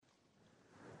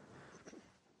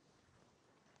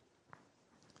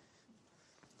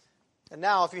And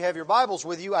now, if you have your Bibles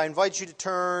with you, I invite you to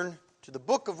turn to the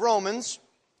book of Romans,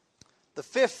 the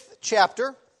 5th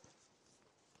chapter.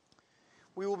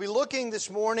 We will be looking this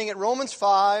morning at Romans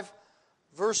 5,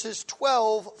 verses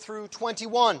 12 through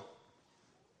 21.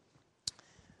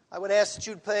 I would ask that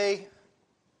you'd pay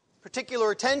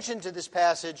particular attention to this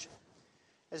passage,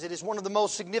 as it is one of the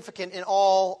most significant in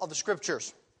all of the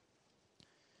Scriptures.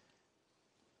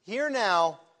 Hear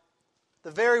now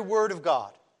the very Word of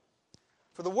God.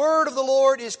 For the word of the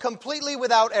Lord is completely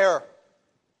without error.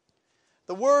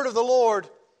 The word of the Lord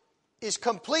is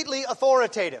completely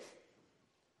authoritative.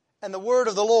 And the word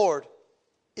of the Lord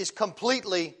is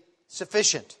completely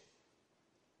sufficient.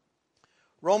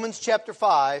 Romans chapter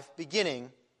 5,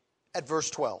 beginning at verse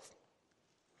 12.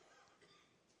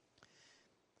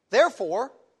 Therefore,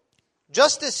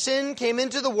 just as sin came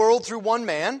into the world through one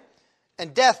man,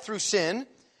 and death through sin,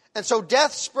 and so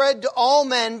death spread to all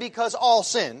men because all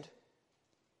sinned.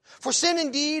 For sin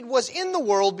indeed was in the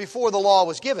world before the law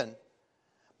was given,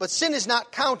 but sin is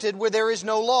not counted where there is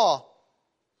no law.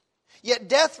 Yet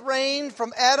death reigned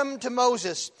from Adam to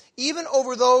Moses, even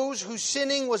over those whose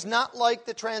sinning was not like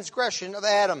the transgression of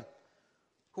Adam,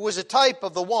 who was a type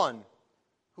of the one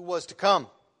who was to come.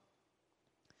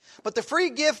 But the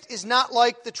free gift is not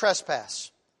like the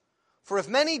trespass. For if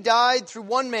many died through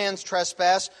one man's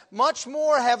trespass, much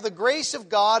more have the grace of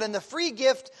God and the free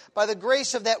gift by the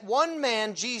grace of that one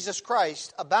man, Jesus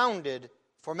Christ, abounded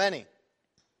for many.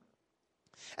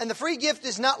 And the free gift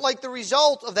is not like the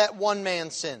result of that one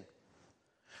man's sin.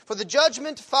 For the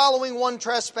judgment following one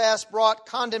trespass brought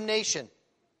condemnation,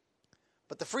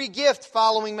 but the free gift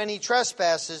following many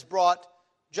trespasses brought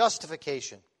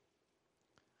justification.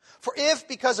 For if,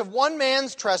 because of one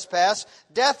man's trespass,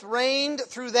 death reigned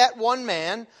through that one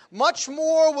man, much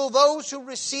more will those who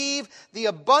receive the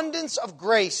abundance of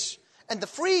grace and the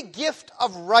free gift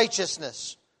of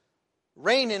righteousness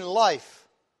reign in life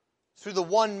through the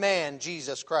one man,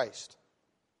 Jesus Christ.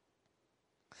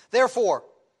 Therefore,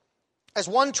 as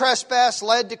one trespass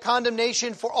led to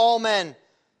condemnation for all men,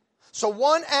 so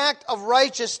one act of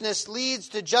righteousness leads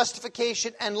to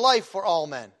justification and life for all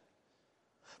men.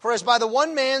 For as by the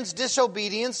one man's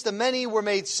disobedience the many were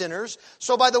made sinners,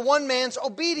 so by the one man's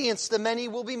obedience the many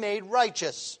will be made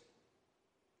righteous.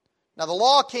 Now the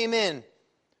law came in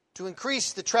to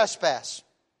increase the trespass.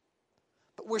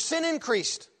 But where sin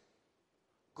increased,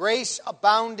 grace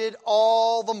abounded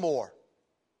all the more.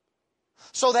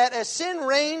 So that as sin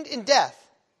reigned in death,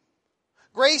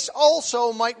 grace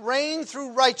also might reign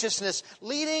through righteousness,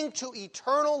 leading to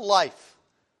eternal life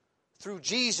through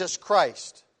Jesus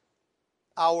Christ,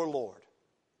 our Lord.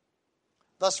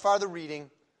 Thus far the reading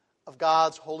of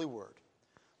God's holy word.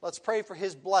 Let's pray for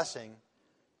His blessing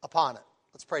upon it.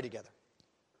 Let's pray together.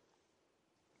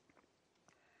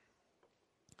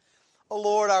 O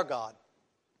Lord our God,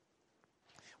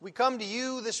 we come to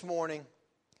you this morning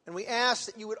and we ask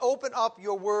that you would open up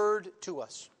your word to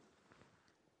us.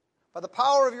 By the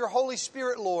power of your Holy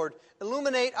Spirit, Lord,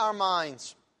 illuminate our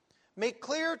minds. Make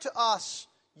clear to us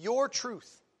your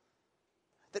truth,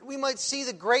 that we might see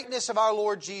the greatness of our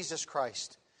Lord Jesus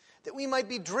Christ, that we might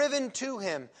be driven to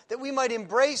Him, that we might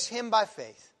embrace Him by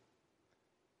faith.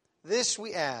 This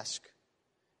we ask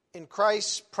in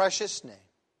Christ's precious name.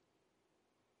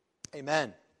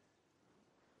 Amen.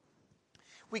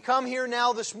 We come here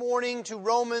now this morning to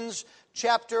Romans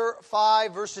chapter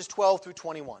 5, verses 12 through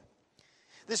 21.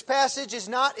 This passage is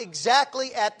not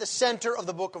exactly at the center of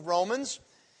the book of Romans.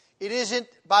 It isn't,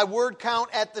 by word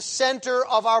count, at the center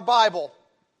of our Bible.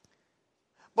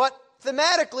 But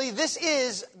thematically, this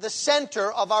is the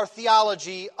center of our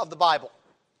theology of the Bible.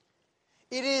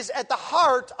 It is at the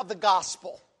heart of the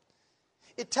gospel.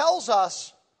 It tells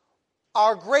us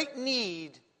our great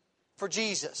need for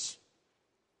Jesus.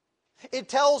 It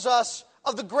tells us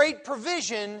of the great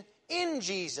provision in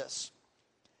Jesus.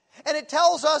 And it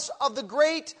tells us of the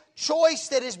great choice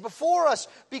that is before us,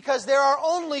 because there are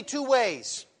only two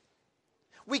ways.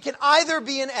 We can either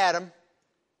be in Adam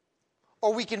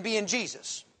or we can be in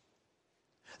Jesus.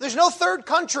 There's no third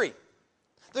country.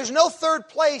 There's no third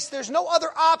place. There's no other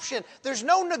option. There's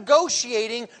no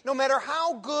negotiating, no matter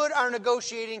how good our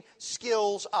negotiating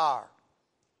skills are.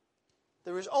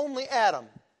 There is only Adam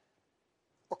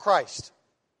or Christ.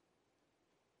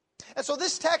 And so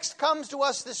this text comes to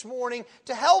us this morning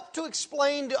to help to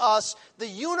explain to us the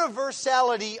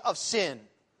universality of sin.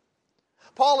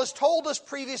 Paul has told us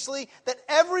previously that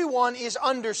everyone is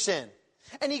under sin.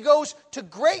 And he goes to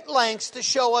great lengths to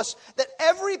show us that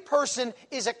every person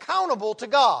is accountable to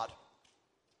God.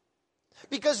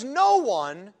 Because no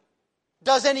one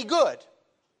does any good.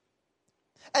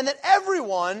 And that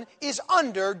everyone is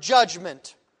under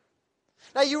judgment.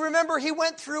 Now you remember he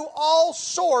went through all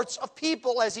sorts of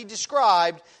people as he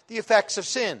described the effects of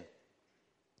sin.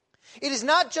 It is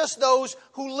not just those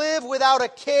who live without a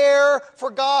care for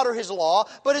God or His law,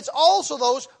 but it's also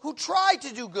those who try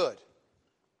to do good.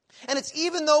 And it's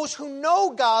even those who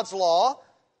know God's law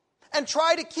and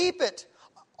try to keep it.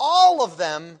 All of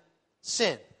them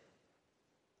sin.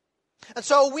 And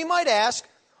so we might ask,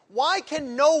 why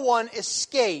can no one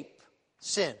escape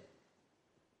sin?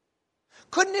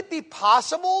 Couldn't it be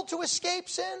possible to escape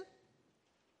sin?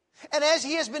 And as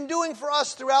he has been doing for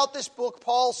us throughout this book,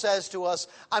 Paul says to us,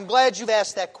 I'm glad you've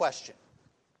asked that question.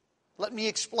 Let me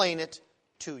explain it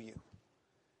to you.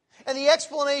 And the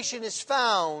explanation is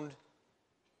found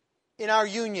in our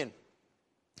union.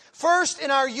 First, in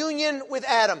our union with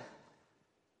Adam.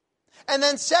 And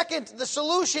then second, the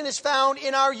solution is found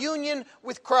in our union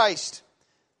with Christ.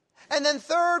 And then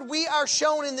third, we are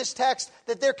shown in this text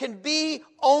that there can be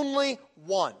only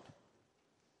one.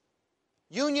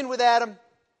 Union with Adam,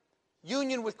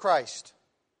 union with Christ.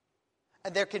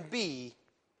 And there can be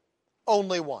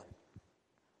only one.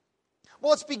 Well,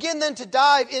 let's begin then to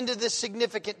dive into this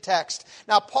significant text.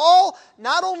 Now, Paul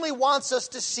not only wants us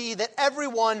to see that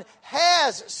everyone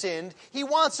has sinned, he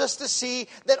wants us to see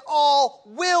that all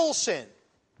will sin.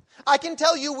 I can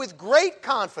tell you with great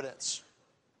confidence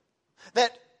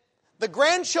that the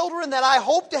grandchildren that I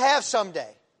hope to have someday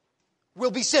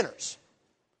will be sinners.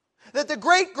 That the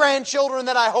great-grandchildren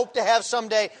that I hope to have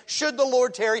someday, should the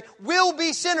Lord tarry, will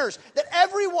be sinners. That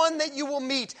everyone that you will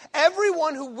meet,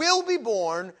 everyone who will be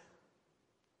born,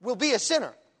 will be a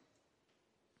sinner.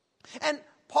 And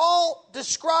Paul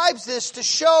describes this to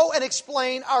show and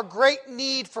explain our great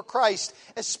need for Christ,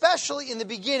 especially in the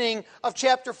beginning of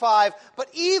chapter 5, but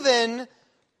even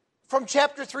from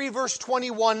chapter 3, verse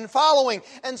 21 and following.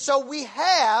 And so we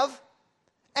have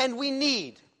and we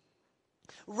need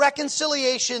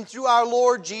reconciliation through our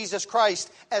Lord Jesus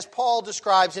Christ, as Paul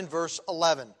describes in verse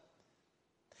 11.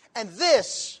 And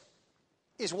this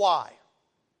is why.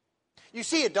 You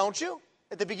see it, don't you?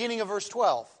 At the beginning of verse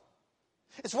 12.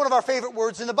 It's one of our favorite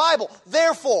words in the Bible.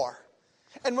 Therefore.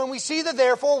 And when we see the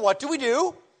therefore, what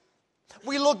do?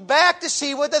 We look back to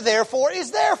see what the therefore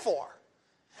is there for.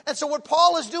 And so what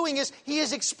Paul is doing is he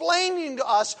is explaining to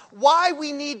us why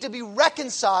we need to be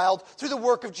reconciled through the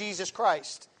work of Jesus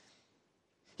Christ.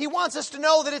 He wants us to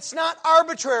know that it's not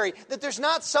arbitrary, that there's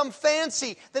not some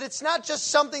fancy, that it's not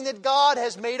just something that God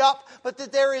has made up, but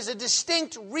that there is a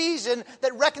distinct reason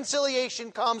that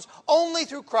reconciliation comes only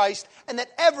through Christ, and that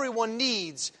everyone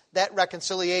needs that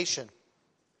reconciliation.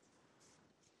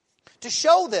 To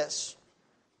show this,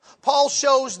 Paul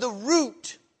shows the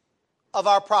root of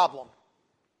our problem.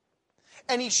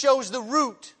 And he shows the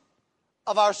root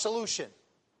of our solution.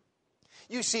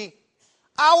 You see,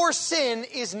 our sin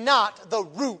is not the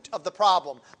root of the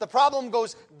problem. The problem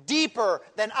goes deeper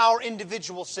than our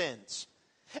individual sins.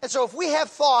 And so if we have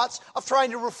thoughts of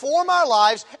trying to reform our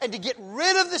lives and to get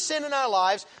rid of the sin in our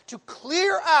lives, to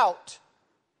clear out,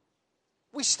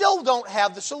 we still don't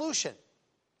have the solution.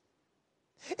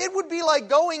 It would be like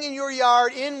going in your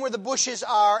yard in where the bushes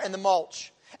are and the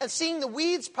mulch, and seeing the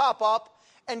weeds pop up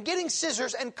and getting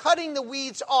scissors and cutting the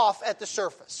weeds off at the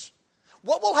surface.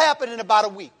 What will happen in about a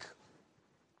week?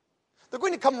 They're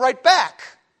going to come right back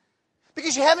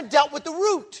because you haven't dealt with the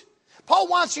root. Paul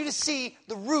wants you to see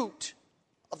the root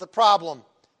of the problem.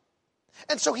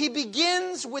 And so he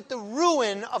begins with the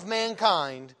ruin of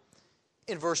mankind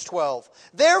in verse 12.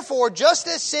 Therefore, just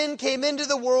as sin came into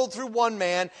the world through one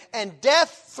man, and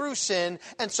death through sin,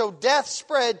 and so death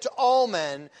spread to all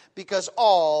men because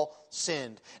all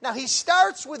sinned. Now he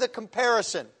starts with a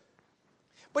comparison,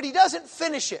 but he doesn't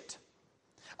finish it.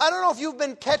 I don't know if you've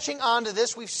been catching on to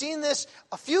this. We've seen this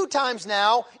a few times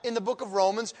now in the book of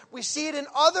Romans. We see it in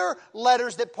other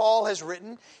letters that Paul has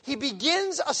written. He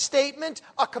begins a statement,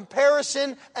 a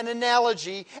comparison, an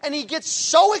analogy, and he gets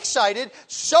so excited,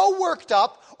 so worked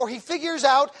up, or he figures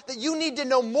out that you need to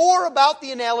know more about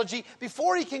the analogy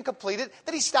before he can complete it,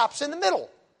 that he stops in the middle.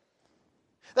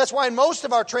 That's why in most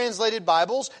of our translated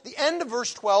Bibles, the end of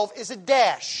verse 12 is a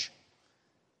dash,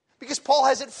 because Paul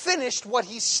hasn't finished what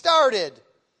he started.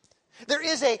 There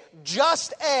is a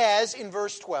just as in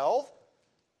verse 12,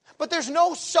 but there's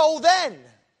no so then.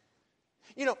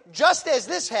 You know, just as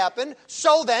this happened,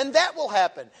 so then that will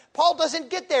happen. Paul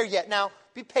doesn't get there yet. Now,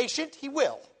 be patient, he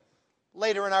will,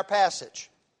 later in our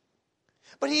passage.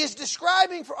 But he is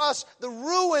describing for us the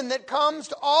ruin that comes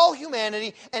to all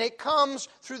humanity, and it comes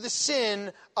through the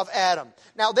sin of Adam.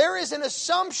 Now, there is an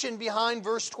assumption behind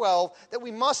verse 12 that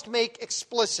we must make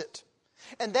explicit.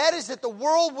 And that is that the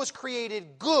world was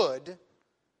created good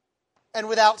and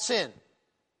without sin.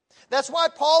 That's why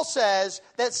Paul says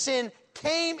that sin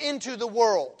came into the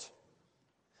world.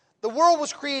 The world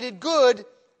was created good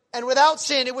and without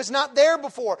sin. It was not there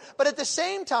before. But at the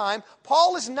same time,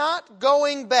 Paul is not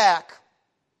going back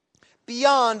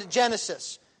beyond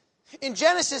Genesis. In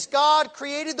Genesis, God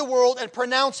created the world and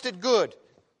pronounced it good.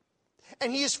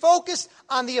 And he is focused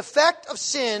on the effect of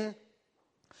sin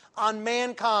on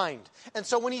mankind. And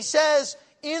so when he says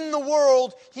in the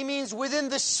world, he means within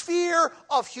the sphere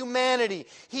of humanity.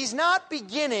 He's not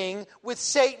beginning with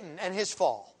Satan and his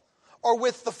fall, or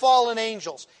with the fallen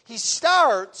angels. He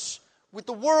starts with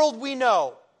the world we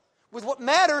know, with what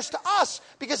matters to us,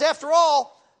 because after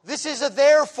all, this is a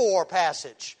therefore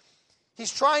passage.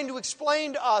 He's trying to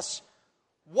explain to us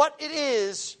what it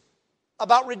is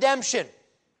about redemption.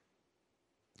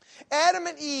 Adam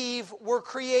and Eve were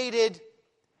created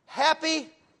happy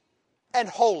and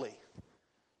holy,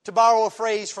 to borrow a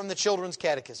phrase from the Children's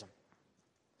Catechism.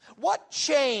 What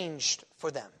changed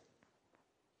for them?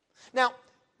 Now,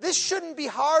 this shouldn't be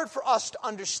hard for us to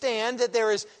understand, that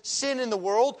there is sin in the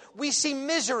world. We see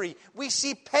misery, we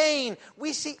see pain,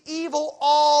 we see evil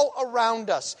all around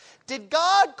us. Did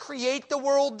God create the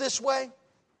world this way?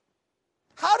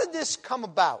 How did this come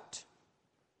about?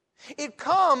 It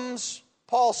comes,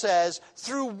 Paul says,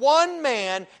 through one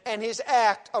man and his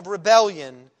act of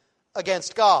rebellion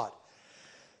against God.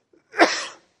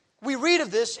 We read of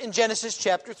this in Genesis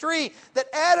chapter 3, that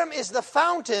Adam is the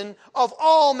fountain of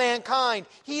all mankind.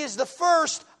 He is the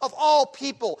first of all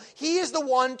people. He is the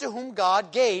one to whom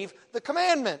God gave the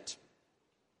commandment.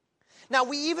 Now,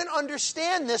 we even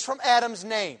understand this from Adam's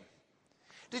name.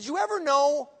 Did you ever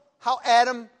know how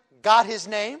Adam got his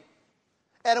name?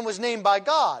 Adam was named by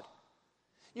God.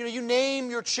 You know, you name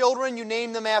your children, you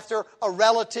name them after a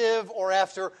relative or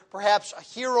after perhaps a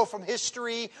hero from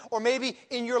history, or maybe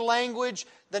in your language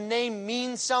the name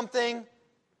means something.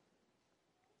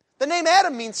 The name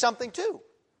Adam means something too.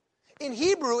 In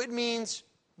Hebrew it means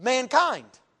mankind.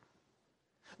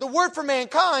 The word for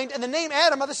mankind and the name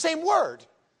Adam are the same word.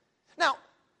 Now,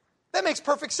 that makes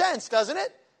perfect sense, doesn't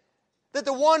it? That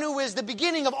the one who is the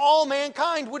beginning of all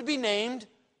mankind would be named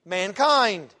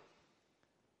mankind.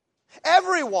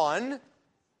 Everyone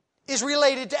is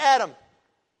related to Adam.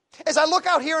 As I look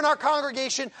out here in our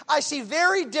congregation, I see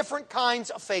very different kinds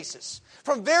of faces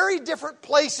from very different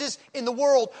places in the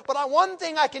world. But one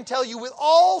thing I can tell you with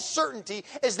all certainty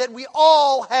is that we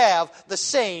all have the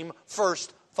same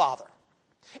first Father.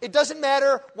 It doesn't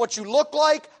matter what you look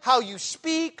like, how you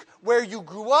speak, where you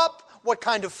grew up, what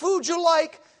kind of food you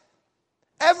like.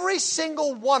 Every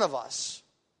single one of us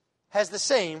has the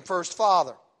same first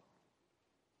Father.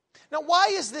 Now, why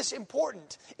is this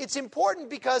important? It's important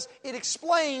because it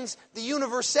explains the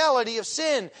universality of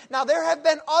sin. Now, there have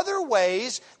been other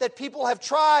ways that people have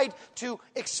tried to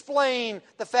explain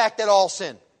the fact that all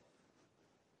sin.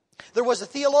 There was a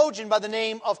theologian by the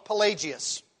name of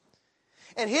Pelagius.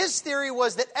 And his theory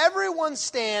was that everyone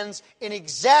stands in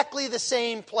exactly the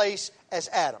same place as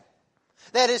Adam.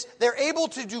 That is, they're able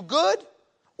to do good,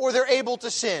 or they're able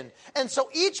to sin. And so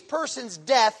each person's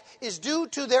death is due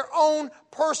to their own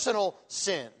personal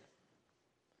sin.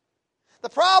 The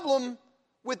problem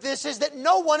with this is that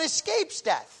no one escapes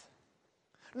death.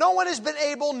 No one has been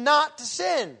able not to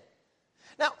sin.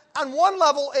 Now, on one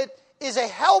level, it is a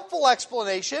helpful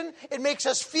explanation. It makes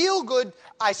us feel good,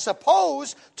 I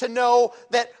suppose, to know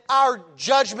that our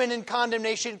judgment and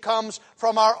condemnation comes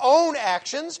from our own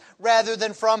actions rather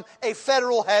than from a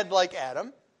federal head like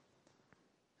Adam.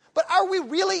 But are we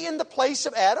really in the place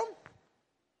of Adam?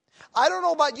 I don't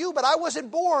know about you, but I wasn't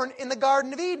born in the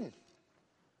Garden of Eden.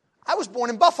 I was born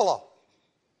in Buffalo.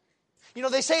 You know,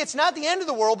 they say it's not the end of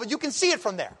the world, but you can see it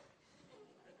from there.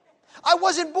 I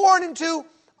wasn't born into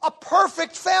a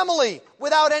perfect family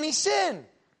without any sin.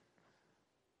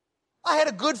 I had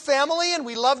a good family and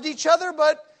we loved each other,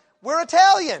 but we're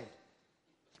Italian.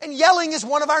 And yelling is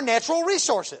one of our natural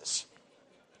resources.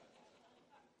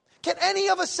 Can any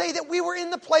of us say that we were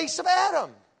in the place of Adam?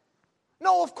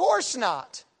 No, of course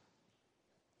not.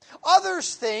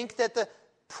 Others think that the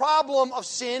problem of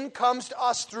sin comes to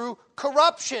us through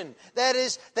corruption. That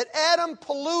is, that Adam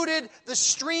polluted the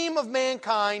stream of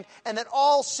mankind and that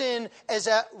all sin as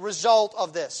a result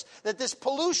of this. That this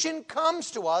pollution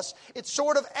comes to us. It's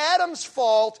sort of Adam's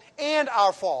fault and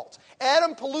our fault.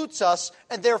 Adam pollutes us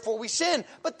and therefore we sin.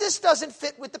 But this doesn't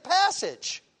fit with the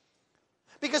passage.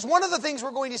 Because one of the things we're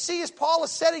going to see is Paul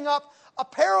is setting up a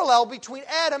parallel between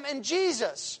Adam and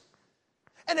Jesus.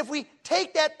 And if we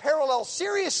take that parallel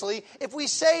seriously, if we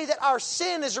say that our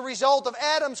sin is a result of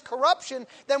Adam's corruption,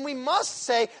 then we must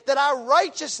say that our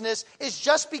righteousness is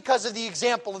just because of the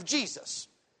example of Jesus.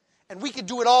 And we could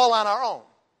do it all on our own.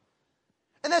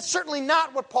 And that's certainly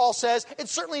not what Paul says.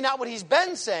 It's certainly not what he's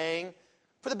been saying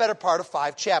for the better part of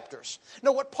 5 chapters.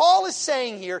 No, what Paul is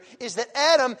saying here is that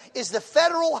Adam is the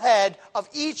federal head of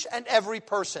each and every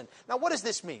person. Now, what does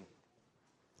this mean?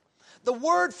 The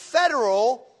word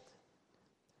federal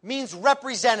means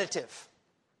representative.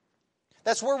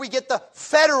 That's where we get the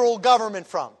federal government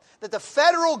from. That the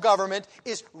federal government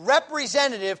is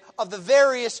representative of the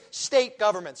various state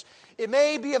governments. It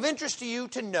may be of interest to you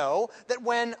to know that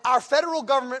when our federal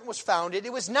government was founded,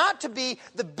 it was not to be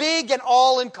the big and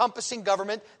all-encompassing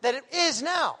government that it is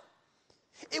now.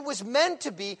 It was meant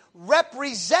to be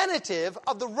representative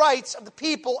of the rights of the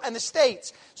people and the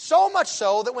states. So much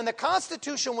so that when the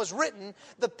Constitution was written,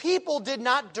 the people did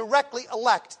not directly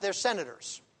elect their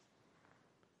senators.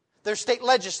 Their state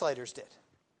legislators did.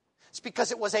 It's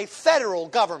because it was a federal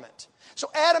government. So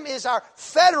Adam is our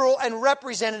federal and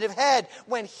representative head.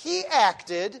 When he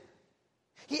acted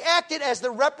as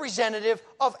the representative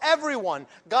of everyone.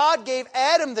 God gave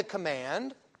Adam the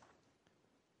command,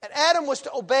 and Adam was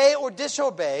to obey or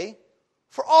disobey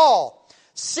for all.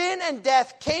 Sin and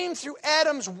death came through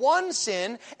Adam's one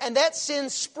sin, and that sin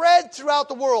spread throughout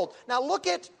the world. Now look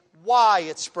at why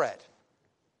it spread.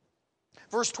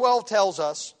 Verse 12 tells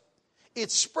us,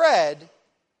 it spread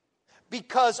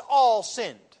because all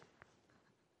sinned.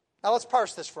 Now let's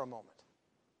parse this for a moment.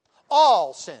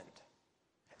 All sinned.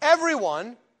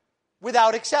 Everyone,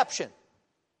 without exception,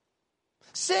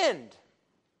 sinned.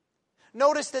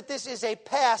 Notice that this is a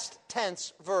past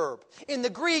tense verb. In the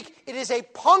Greek, it is a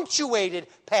punctuated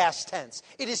past tense.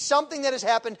 It is something that has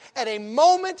happened at a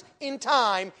moment in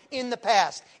time in the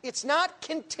past. It's not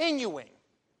continuing.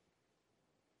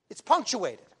 It's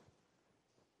punctuated.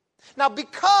 Now,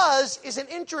 because is an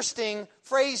interesting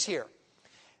phrase here.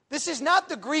 This is not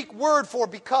the Greek word for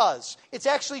because. It's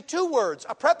actually 2 words,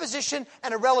 a preposition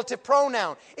and a relative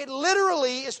pronoun. It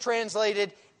literally is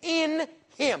translated in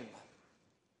him.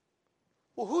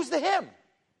 Well, who's the him?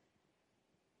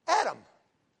 Adam.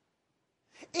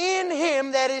 In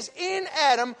him, that is, in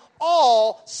Adam,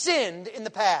 all sinned in the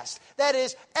past. That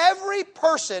is, every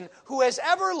person who has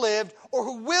ever lived or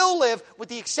who will live, with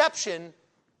the exception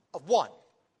of one,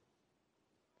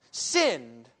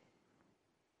 sinned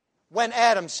when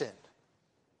Adam sinned.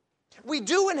 We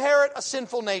do inherit a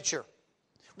sinful nature.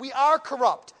 We are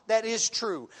corrupt. That is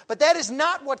true. But that is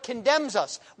not what condemns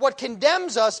us. What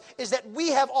condemns us is that we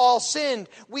have all sinned.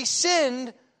 We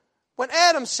sinned when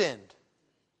Adam sinned.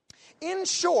 In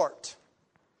short,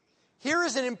 here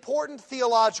is an important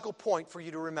theological point for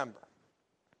you to remember.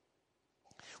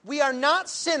 We are not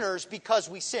sinners because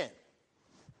we sin.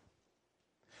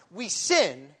 We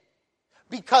sin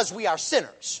because we are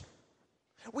sinners.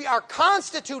 We are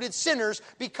constituted sinners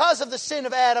because of the sin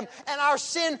of Adam, and our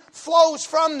sin flows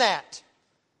from that.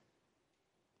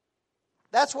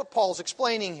 That's what Paul's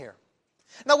explaining here.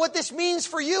 Now, what this means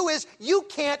for you is you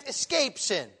can't escape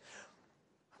sin.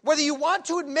 Whether you want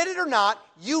to admit it or not,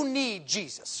 you need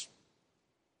Jesus.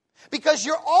 Because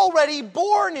you're already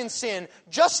born in sin,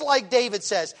 just like David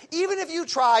says. Even if you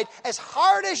tried as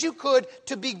hard as you could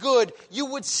to be good, you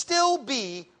would still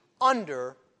be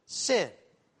under sin.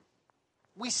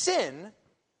 We sin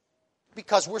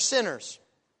because we're sinners.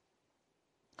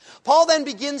 Paul then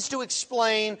begins to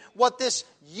explain what this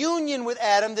union with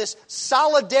Adam, this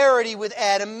solidarity with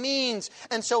Adam means.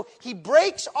 And so he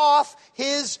breaks off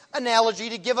his analogy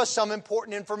to give us some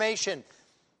important information.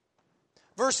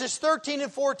 Verses 13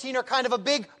 and 14 are kind of a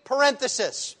big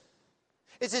parenthesis.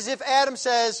 It's as if Adam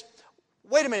says,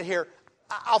 wait a minute here,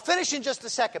 I'll finish in just a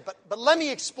second, but let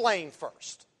me explain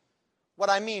first what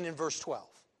I mean in verse 12.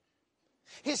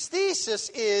 His thesis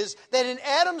is that in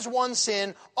Adam's one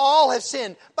sin, all have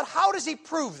sinned. But how does he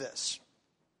prove this?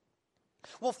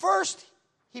 Well, first,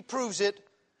 he proves it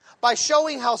by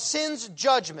showing how sin's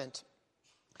judgment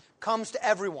comes to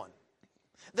everyone.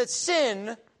 That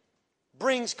sin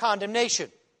brings condemnation.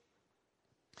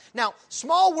 Now,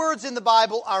 small words in the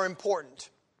Bible are important.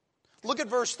 Look at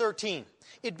verse 13.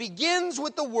 It begins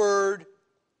with the word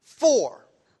for.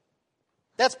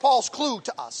 That's Paul's clue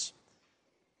to us.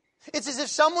 It's as if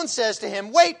someone says to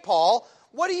him, wait, Paul,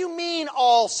 what do you mean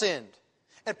all sinned?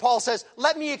 And Paul says,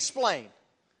 let me explain.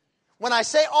 When I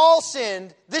say all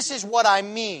sinned, this is what I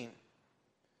mean.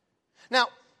 Now,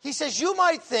 he says, you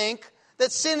might think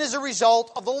that sin is a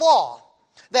result of the law,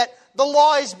 that the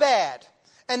law is bad,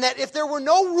 and that if there were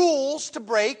no rules to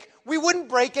break, we wouldn't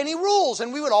break any rules,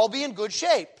 and we would all be in good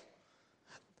shape.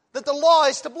 That the law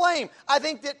is to blame. I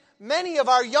think that many of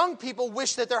our young people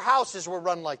wish that their houses were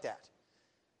run like that.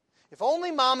 If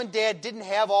only mom and dad didn't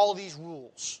have all of these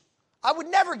rules, I would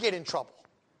never get in trouble.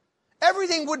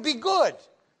 Everything would be good.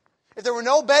 If there were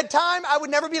no bedtime, I would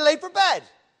never be late for bed.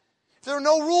 If there were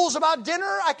no rules about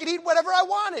dinner, I could eat whatever I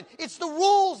wanted. It's the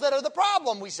rules that are the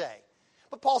problem, we say.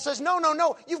 But Paul says,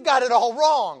 no, you've got it all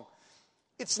wrong.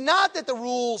 It's not that the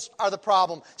rules are the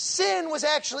problem. Sin was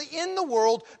actually in the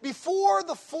world before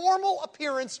the formal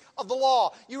appearance of the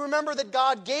law. You remember that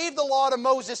God gave the law to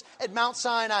Moses at Mount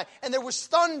Sinai, and there was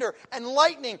thunder and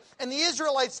lightning, and the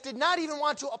Israelites did not even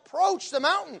want to approach the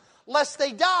mountain lest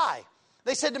they die.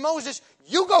 They said to Moses,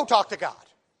 you go talk to God.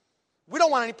 We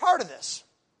don't want any part of this.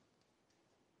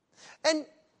 And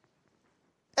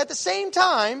at the same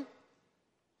time,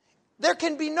 there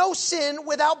can be no sin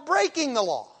without breaking the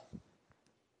law.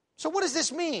 So what does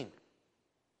this mean?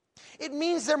 It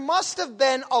means there must have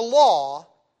been a law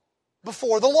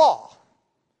before the law.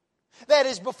 That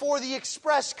is, before the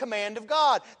express command of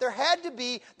God. There had to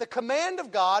be the command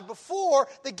of God before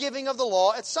the giving of the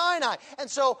law at Sinai. And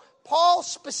so Paul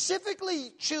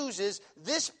specifically chooses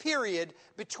this period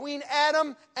between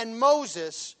Adam and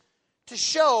Moses to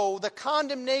show the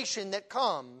condemnation that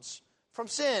comes from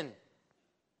sin.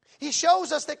 He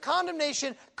shows us that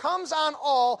condemnation comes on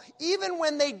all, even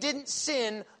when they didn't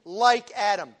sin like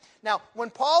Adam. Now, when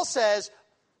Paul says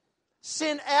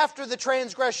sin after the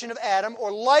transgression of Adam,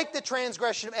 or like the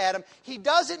transgression of Adam, he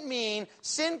doesn't mean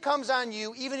sin comes on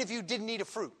you even if you didn't eat a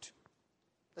fruit.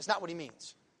 That's not what he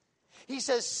means. He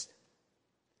says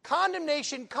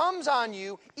condemnation comes on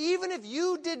you even if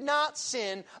you did not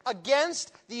sin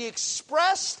against the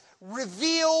expressed,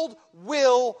 revealed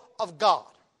will of God.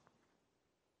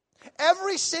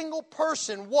 Every single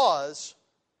person was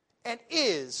and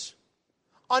is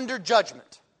under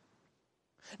judgment.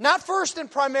 Not first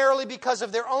and primarily because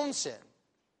of their own sin,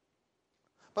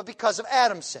 but because of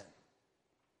Adam's sin.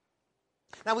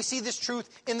 Now we see this truth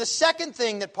in the second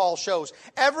thing that Paul shows.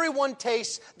 Everyone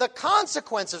tastes the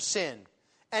consequence of sin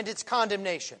and its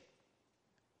condemnation.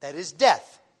 That is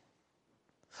death.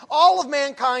 All of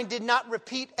mankind did not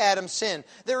repeat Adam's sin.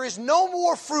 There is no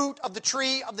more fruit of the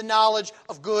tree of the knowledge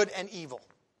of good and evil.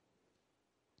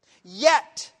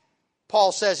 Yet,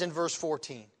 Paul says in verse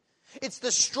 14, it's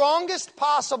the strongest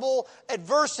possible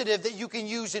adversative that you can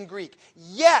use in Greek.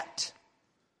 Yet,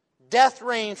 death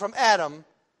reigned from Adam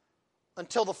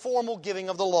until the formal giving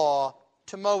of the law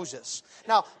to Moses.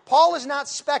 Now, Paul is not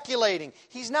speculating.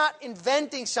 He's not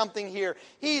inventing something here.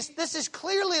 This is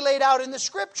clearly laid out in the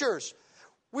Scriptures.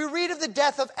 We read of the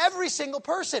death of every single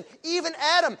person, even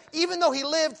Adam, even though he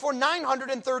lived for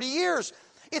 930 years.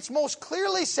 It's most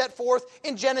clearly set forth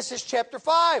in Genesis chapter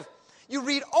 5. You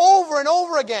read over and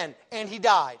over again, and he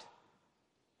died.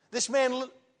 This man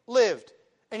lived,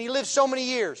 and he lived so many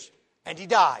years, and he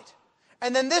died.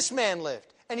 And then this man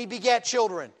lived, and he begat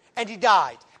children, and he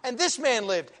died. And this man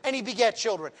lived, and he begat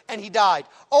children, and he died.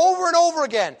 Over and over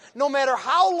again, no matter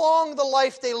how long the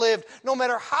life they lived, no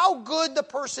matter how good the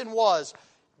person was,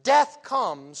 death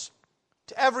comes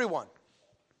to everyone.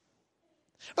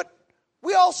 But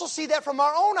we also see that from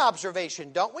our own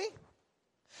observation, don't we?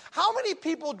 How many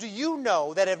people do you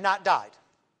know that have not died?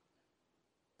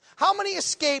 How many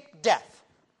escape death?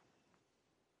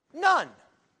 None.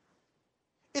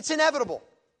 It's inevitable.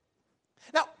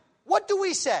 Now, what do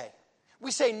we say?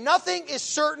 We say nothing is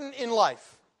certain in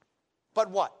life. But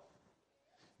what?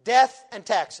 Death and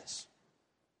taxes.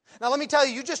 Now let me tell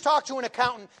you, you just talked to an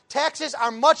accountant, taxes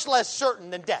are much less certain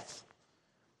than death.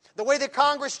 The way that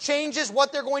Congress changes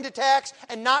what they're going to tax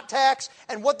and not tax,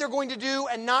 and what they're going to do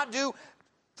and not do,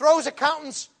 throws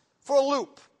accountants for a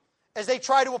loop as they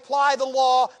try to apply the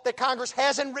law that Congress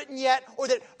hasn't written yet or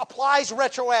that applies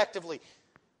retroactively.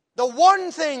 The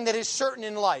one thing that is certain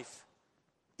in life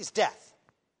is death.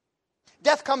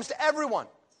 Death comes to everyone,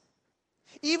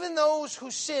 even those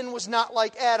whose sin was not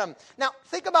like Adam. Now,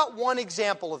 think about one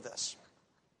example of this.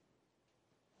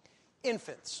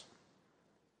 Infants.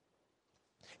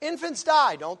 Infants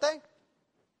die, don't they?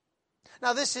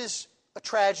 Now, this is a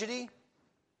tragedy.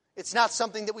 It's not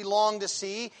something that we long to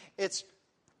see. It's,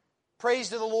 praise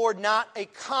to the Lord, not a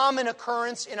common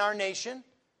occurrence in our nation.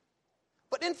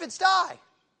 But infants die.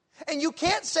 And you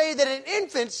can't say that an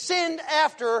infant sinned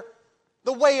after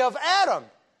the way of Adam.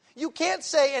 You can't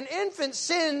say an infant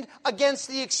sinned against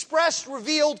the expressed,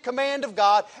 revealed command of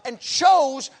God and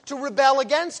chose to rebel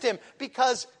against Him,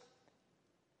 because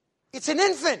it's an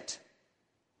infant.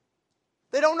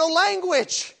 They don't know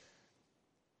language.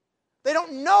 They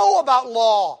don't know about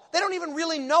law. They don't even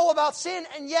really know about sin,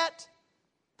 and yet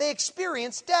they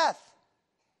experience death.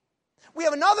 We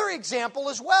have another example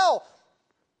as well.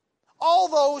 All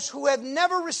those who have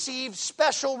never received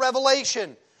special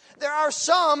revelation. There are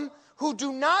some who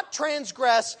do not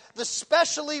transgress the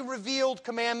specially revealed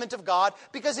commandment of God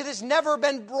because it has never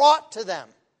been brought to them.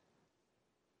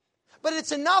 But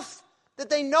it's enough that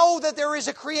they know that there is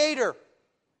a Creator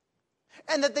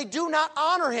and that they do not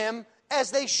honor Him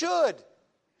as they should.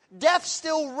 Death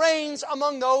still reigns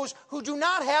among those who do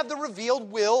not have the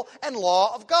revealed will and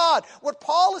law of God. What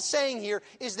Paul is saying here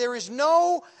is there is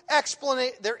no explanation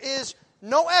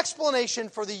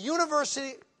for the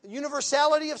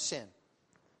universality of sin,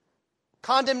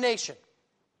 condemnation,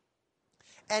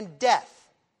 and death,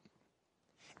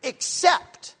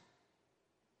 except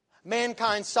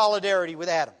mankind's solidarity with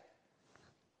Adam.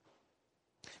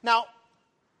 Now,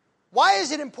 why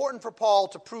is it important for Paul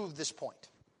to prove this point?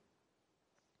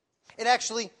 It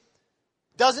actually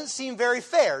doesn't seem very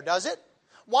fair, does it?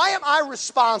 Why am I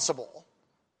responsible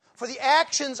for the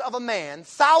actions of a man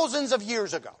thousands of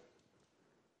years ago?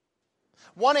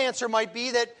 One answer might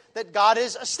be that God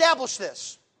has established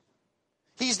this.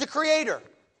 He's the Creator.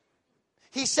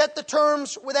 He set the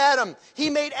terms with Adam. He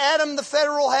made Adam the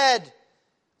federal head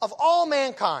of all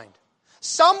mankind.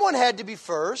 Someone had to be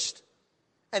first,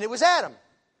 and it was Adam.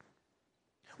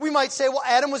 We might say, well,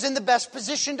 Adam was in the best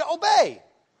position to obey.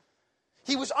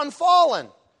 He was unfallen.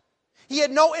 He had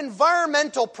no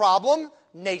environmental problem,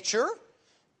 nature.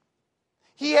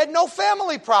 He had no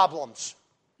family problems,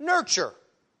 nurture.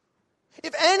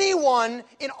 If anyone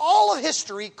in all of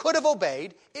history could have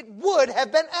obeyed, it would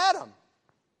have been Adam.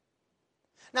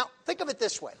 Now, think of it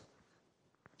this way.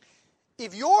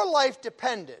 If your life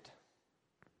depended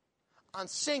on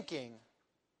sinking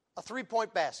a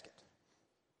three-point basket,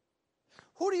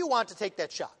 who do you want to take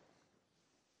that shot?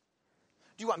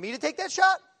 Do you want me to take that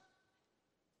shot?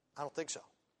 I don't think so.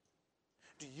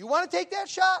 Do you want to take that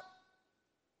shot?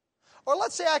 Or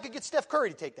let's say I could get Steph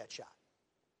Curry to take that shot.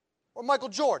 Or Michael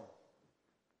Jordan.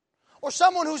 Or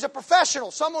someone who's a professional,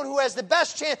 someone who has the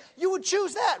best chance. You would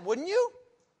choose that, wouldn't you?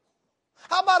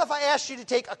 How about if I asked you to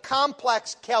take a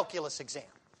complex calculus exam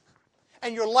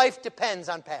and your life depends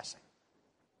on passing?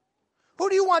 Who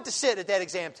do you want to sit at that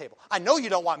exam table? I know you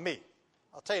don't want me.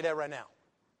 I'll tell you that right now.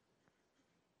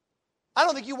 I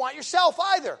don't think you want yourself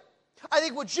either. I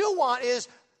think what you want is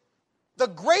the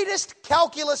greatest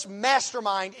calculus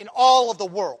mastermind in all of the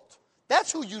world.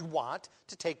 That's who you'd want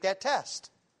to take that test.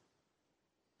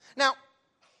 Now,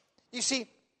 you see,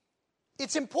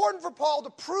 it's important for Paul to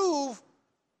prove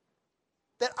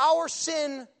that our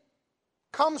sin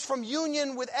comes from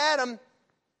union with Adam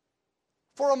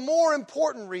for a more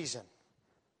important reason.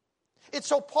 It's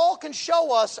so Paul can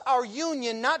show us our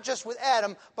union not just with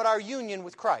Adam, but our union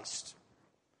with Christ.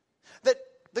 That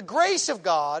the grace of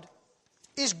God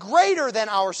is greater than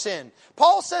our sin.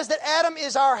 Paul says that Adam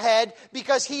is our head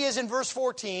because he is, in verse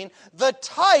 14, the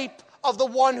type of the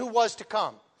one who was to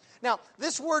come. Now,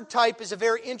 this word type is a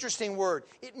very interesting word.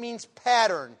 It means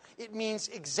pattern. It means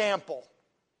example.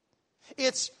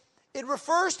 It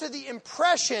refers to the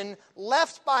impression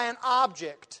left by an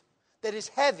object that is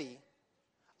heavy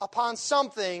upon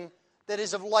something that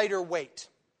is of lighter weight.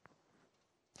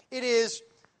 It is,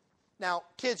 now,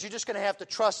 kids, you're just going to have to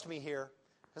trust me here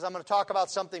because I'm going to talk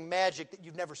about something magic that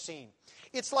you've never seen.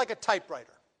 It's like a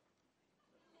typewriter.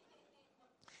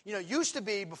 You know, it used to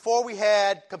be, before we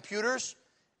had computers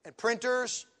and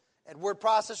printers and word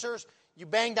processors, you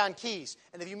banged on keys.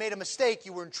 And if you made a mistake,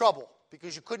 you were in trouble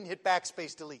because you couldn't hit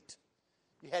backspace delete.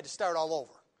 You had to start all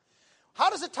over. How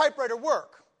does a typewriter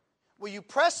work? Well, you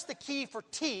press the key for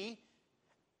T,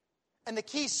 and the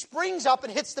key springs up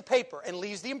and hits the paper and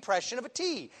leaves the impression of a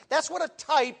T. That's what a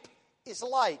type is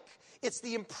like. It's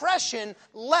the impression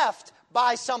left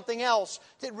by something else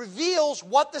that reveals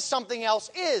what the something else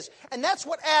is. And that's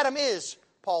what Adam is,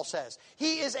 Paul says.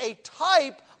 He is a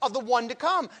type of the one to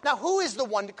come. Now, who is the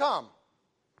one to come?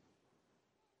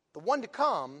 The one to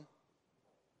come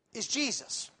is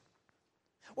Jesus.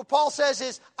 What Paul says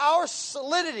is our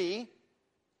solidity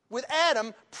with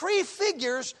Adam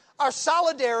prefigures our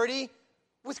solidarity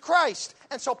with Christ.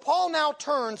 And so Paul now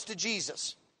turns to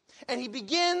Jesus. And he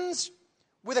begins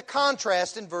with a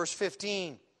contrast in verse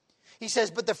 15. He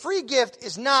says, but the free gift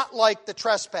is not like the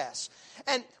trespass.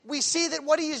 And we see that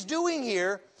what he is doing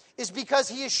here is because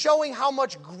he is showing how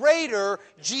much greater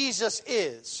Jesus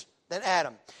is than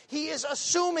Adam. He is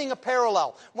assuming a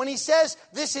parallel. When he says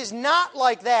this is not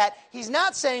like that, he's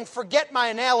not saying forget my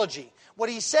analogy. What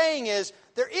he's saying is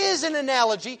there is an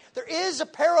analogy, there is a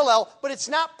parallel, but it's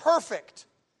not perfect.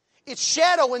 It's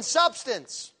shadow and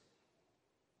substance.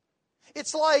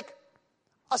 It's like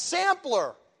a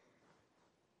sampler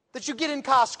that you get in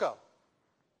Costco.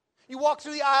 You walk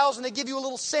through the aisles and they give you a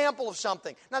little sample of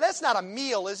something. Now that's not a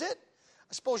meal, is it?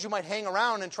 I suppose you might hang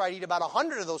around and try to eat about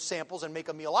 100 of those samples and make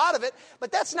a meal out of it,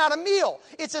 but that's not a meal.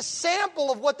 It's a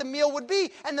sample of what the meal would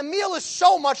be, and the meal is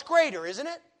so much greater, isn't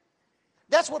it?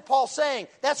 That's what Paul's saying.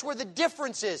 That's where the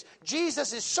difference is.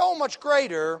 Jesus is so much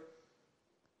greater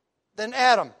than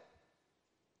Adam.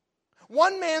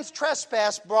 One man's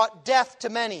trespass brought death to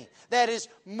many. That is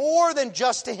more than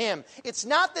just to him. It's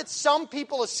not that some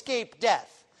people escape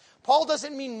death. Paul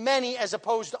doesn't mean many as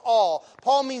opposed to all.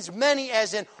 Paul means many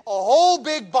as in a whole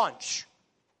big bunch.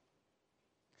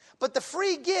 But the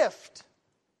free gift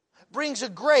brings a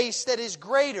grace that is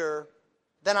greater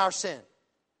than our sin.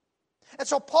 And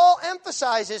so Paul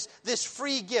emphasizes this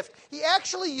free gift. He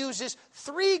actually uses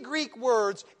 3 Greek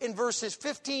words in verses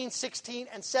 15, 16,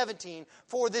 and 17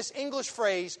 for this English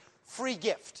phrase, free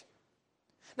gift.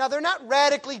 Now, they're not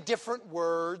radically different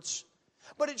words,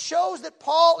 but it shows that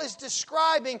Paul is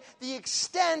describing the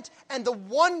extent and the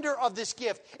wonder of this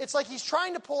gift. It's like he's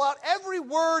trying to pull out every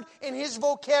word in his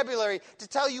vocabulary to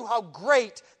tell you how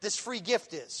great this free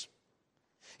gift is.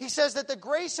 He says that the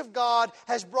grace of God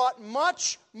has brought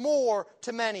much more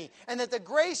to many, and that the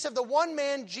grace of the one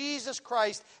man, Jesus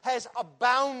Christ, has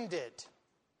abounded.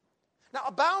 Now,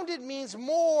 abounded means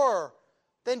more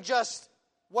than just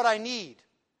what I need.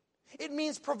 It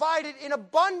means provided in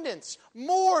abundance,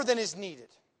 more than is needed.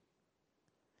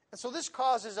 And so this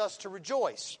causes us to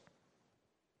rejoice.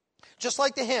 Just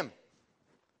like the hymn,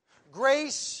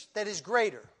 grace that is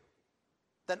greater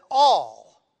than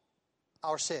all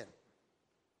our sin.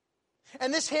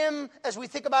 And this hymn, as we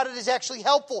think about it, is actually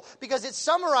helpful because it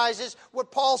summarizes what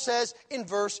Paul says in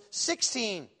verse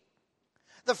 16.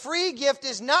 The free gift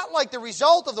is not like the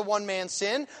result of the one man's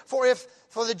sin, for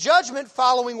the judgment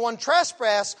following one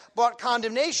trespass brought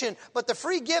condemnation, but the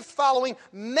free gift following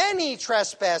many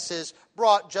trespasses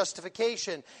brought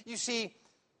justification. You see,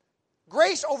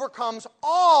 grace overcomes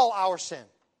all our sin.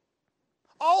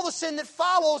 All the sin that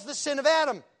follows the sin of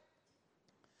Adam.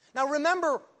 Now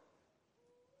remember,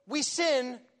 we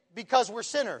sin because we're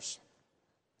sinners.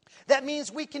 That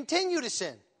means we continue to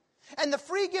sin. And the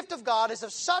free gift of God is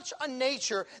of such a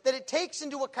nature that it takes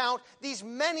into account these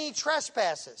many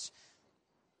trespasses.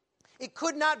 It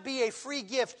could not be a free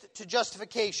gift to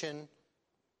justification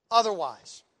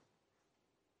otherwise.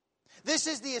 This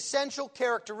is the essential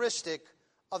characteristic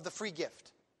of the free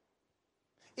gift.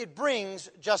 It brings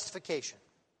justification.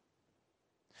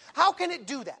 How can it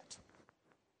do that?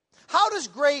 How does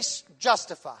grace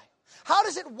justify? How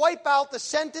does it wipe out the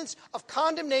sentence of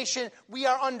condemnation we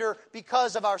are under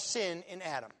because of our sin in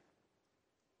Adam?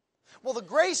 Well, the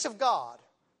grace of God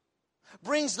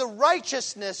brings the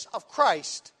righteousness of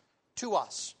Christ to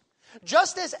us.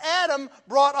 Just as Adam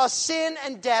brought us sin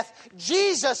and death,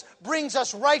 Jesus brings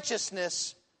us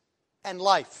righteousness and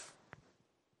life.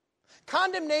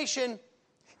 Condemnation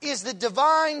is the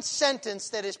divine sentence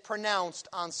that is pronounced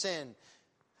on sin.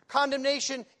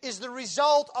 Condemnation is the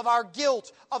result of our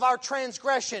guilt, of our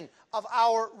transgression, of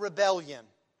our rebellion.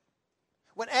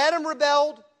 When Adam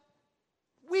rebelled,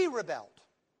 we rebelled.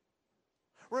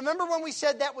 Remember when we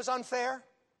said that was unfair?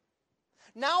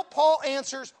 Now Paul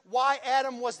answers why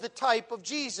Adam was the type of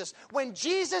Jesus. When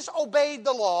Jesus obeyed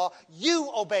the law,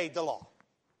 you obeyed the law.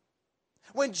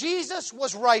 When Jesus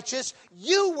was righteous,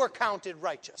 you were counted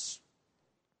righteous.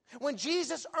 When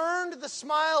Jesus earned the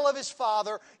smile of his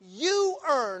Father, you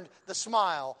earned the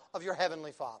smile of your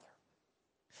heavenly Father.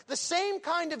 The same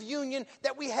kind of union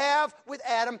that we have with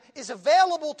Adam is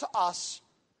available to us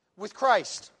with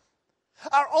Christ.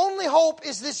 Our only hope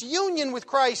is this union with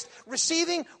Christ,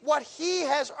 receiving what he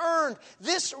has earned.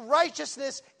 This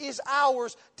righteousness is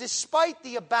ours despite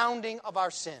the abounding of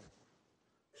our sin.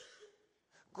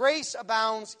 Grace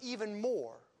abounds even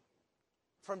more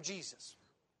from Jesus.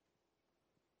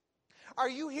 Are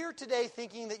you here today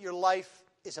thinking that your life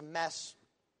is a mess?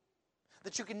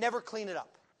 That you can never clean it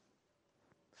up?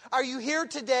 Are you here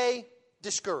today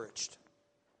discouraged?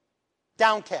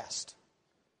 Downcast?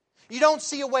 You don't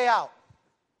see a way out?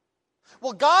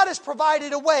 Well, God has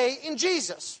provided a way in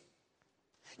Jesus.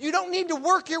 You don't need to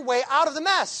work your way out of the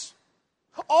mess.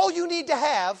 All you need to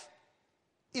have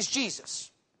is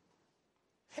Jesus.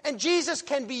 And Jesus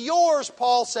can be yours,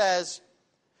 Paul says,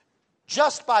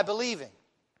 just by believing.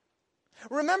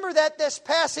 Remember that this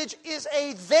passage is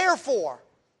a therefore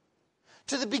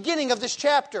to the beginning of this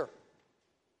chapter.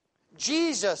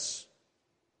 Jesus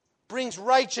brings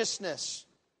righteousness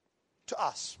to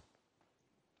us.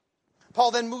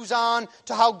 Paul then moves on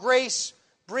to how grace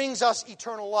brings us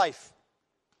eternal life.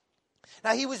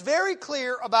 Now, he was very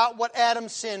clear about what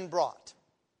Adam's sin brought.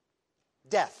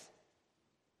 Death.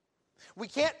 We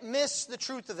can't miss the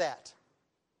truth of that.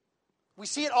 We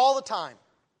see it all the time.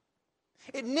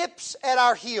 It nips at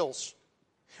our heels.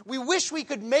 We wish we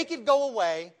could make it go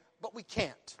away, but we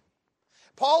can't.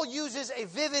 Paul uses a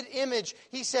vivid image.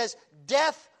 He says,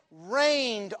 death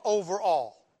reigned over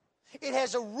all. It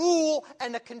has a rule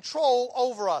and a control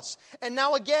over us. And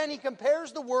now again, he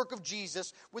compares the work of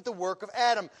Jesus with the work of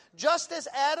Adam. Just as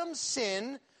Adam's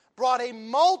sin brought a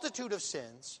multitude of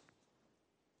sins,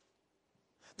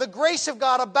 the grace of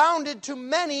God abounded to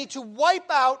many to wipe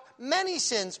out many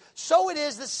sins. So it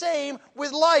is the same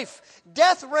with life.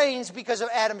 Death reigns because of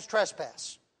Adam's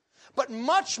trespass. But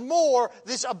much more,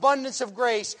 this abundance of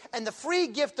grace and the free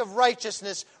gift of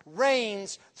righteousness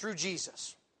reigns through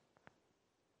Jesus.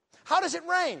 How does it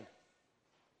reign?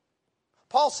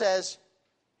 Paul says,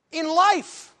 in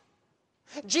life.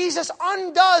 Jesus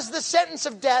undoes the sentence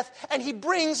of death and he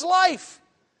brings life.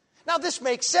 Now this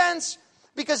makes sense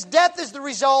because death is the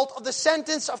result of the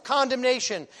sentence of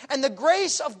condemnation. And the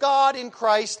grace of God in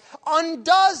Christ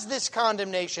undoes this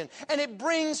condemnation and it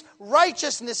brings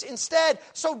righteousness instead.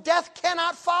 So death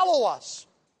cannot follow us.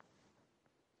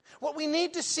 What we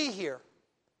need to see here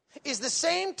is the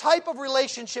same type of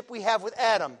relationship we have with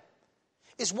Adam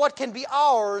is what can be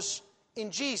ours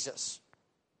in Jesus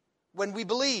when we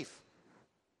believe.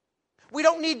 We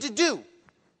don't need to do.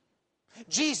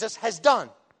 Jesus has done.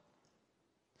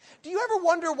 Do you ever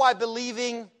wonder why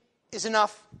believing is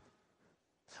enough?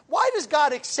 Why does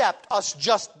God accept us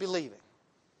just believing?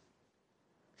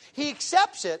 He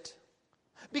accepts it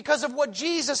because of what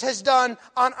Jesus has done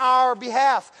on our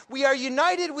behalf. We are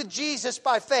united with Jesus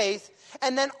by faith,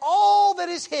 and then all that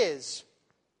is His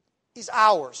is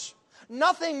ours.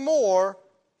 Nothing more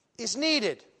is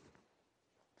needed.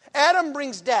 Adam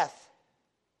brings death,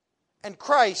 and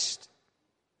Christ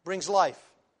brings life.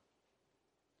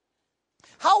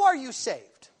 How are you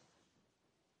saved?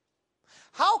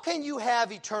 How can you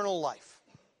have eternal life?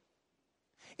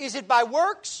 Is it by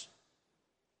works?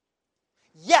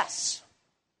 Yes.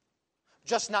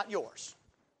 Just not yours.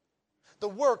 The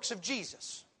works of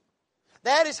Jesus.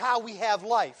 That is how we have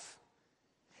life.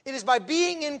 It is by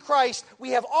being in Christ. We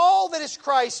have all that is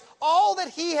Christ. All that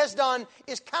He has done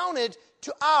is counted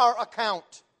to our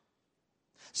account.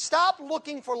 Stop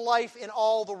looking for life in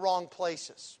all the wrong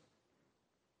places.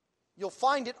 You'll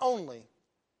find it only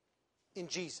in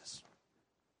Jesus.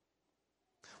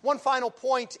 One final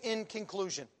point in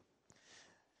conclusion.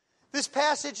 This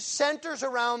passage centers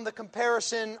around the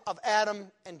comparison of Adam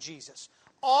and Jesus.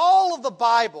 All of the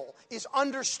Bible is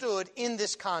understood in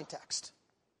this context.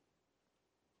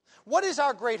 What is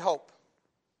our great hope?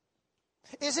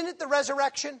 Isn't it the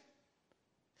resurrection?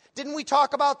 Didn't we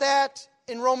talk about that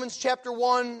in Romans chapter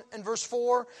 1 and verse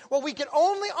 4? Well, we can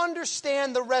only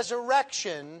understand the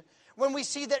resurrection when we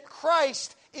see that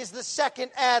Christ is the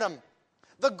second Adam,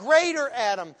 the greater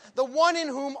Adam, the one in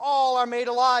whom all are made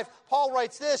alive. Paul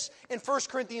writes this in 1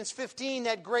 Corinthians 15,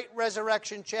 that great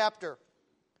resurrection chapter.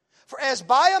 For as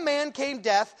by a man came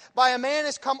death, by a man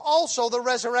has come also the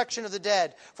resurrection of the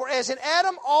dead. For as in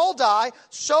Adam all die,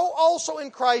 so also in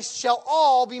Christ shall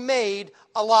all be made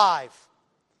alive.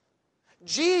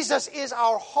 Jesus is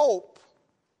our hope.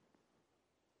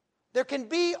 There can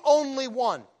be only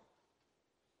one.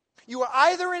 You are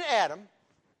either in Adam,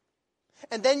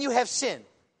 and then you have sin,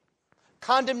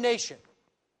 condemnation,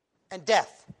 and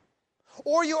death.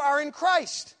 Or you are in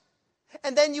Christ,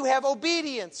 and then you have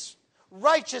obedience,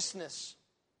 righteousness,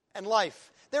 and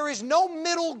life. There is no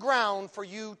middle ground for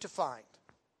you to find.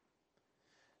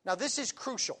 Now this is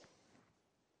crucial,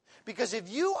 because if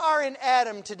you are in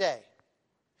Adam today,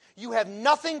 you have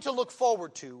nothing to look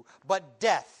forward to but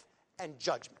death and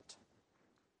judgment.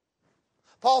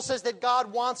 Paul says that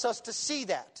God wants us to see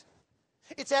that.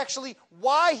 It's actually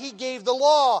why He gave the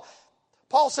law.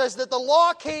 Paul says that the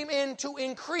law came in to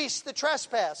increase the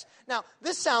trespass. Now,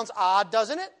 this sounds odd,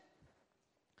 doesn't it?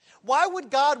 Why would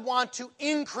God want to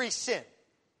increase sin?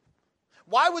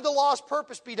 Why would the law's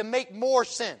purpose be to make more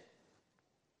sin?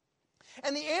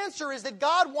 And the answer is that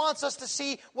God wants us to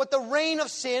see what the reign of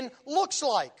sin looks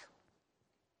like.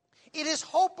 It is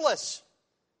hopeless.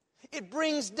 It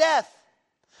brings death.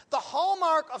 The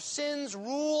hallmark of sin's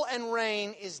rule and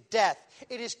reign is death.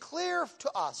 It is clear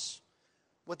to us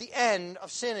what the end of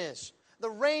sin is. The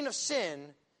reign of sin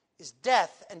is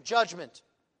death and judgment.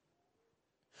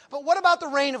 But what about the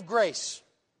reign of grace?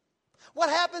 What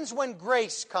happens when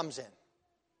grace comes in?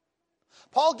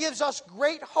 Paul gives us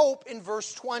great hope in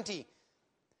verse 20.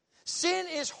 Sin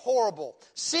is horrible.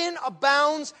 Sin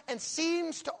abounds and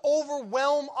seems to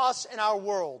overwhelm us in our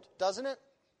world, doesn't it?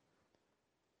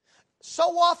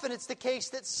 So often it's the case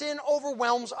that sin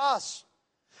overwhelms us.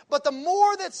 But the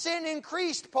more that sin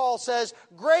increased, Paul says,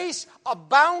 grace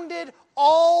abounded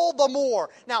all the more.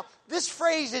 Now, this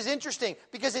phrase is interesting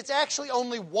because it's actually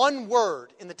only one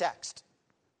word in the text.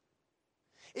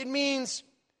 It means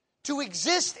to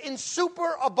exist in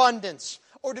superabundance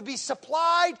or to be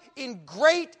supplied in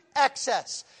great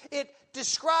excess. It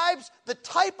describes the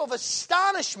type of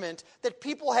astonishment that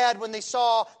people had when they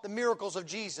saw the miracles of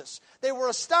Jesus. They were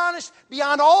astonished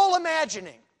beyond all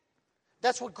imagining.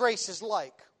 That's what grace is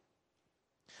like.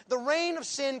 The reign of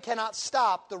sin cannot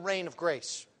stop the reign of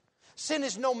grace. Sin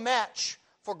is no match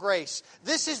for grace.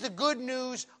 This is the good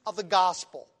news of the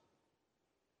gospel.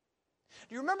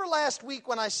 Do you remember last week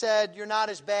when I said you're not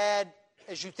as bad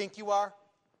as you think you are?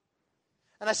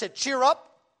 And I said, cheer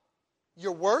up,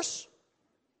 you're worse.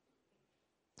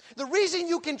 The reason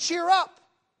you can cheer up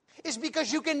is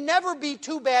because you can never be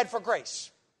too bad for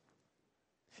grace.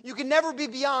 You can never be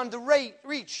beyond the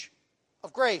reach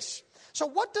of grace. So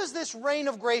what does this reign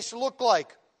of grace look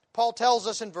like? Paul tells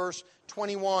us in verse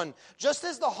 21, just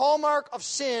as the hallmark of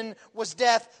sin was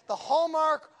death, the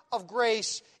hallmark of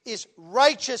grace is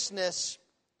righteousness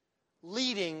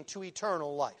leading to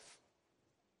eternal life.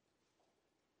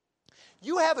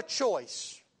 You have a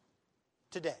choice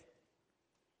today.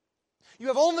 You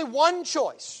have only one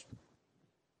choice.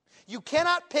 You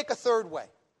cannot pick a third way.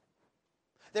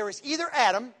 There is either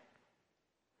Adam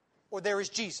or there is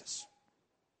Jesus.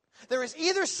 There is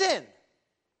either sin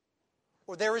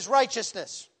or there is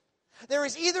righteousness. There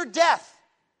is either death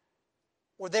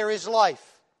or there is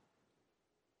life.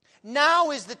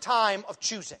 Now is the time of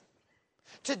choosing.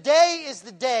 Today is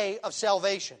the day of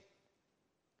salvation.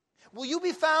 Will you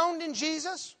be found in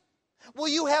Jesus? Will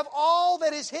you have all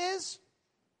that is His?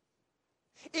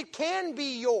 It can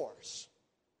be yours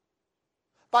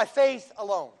by faith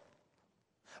alone.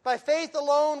 By faith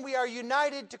alone, we are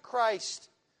united to Christ,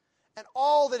 and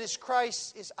all that is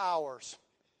Christ is ours.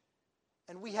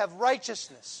 And we have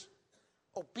righteousness,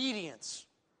 obedience,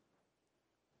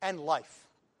 and life.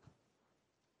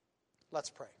 Let's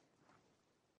pray.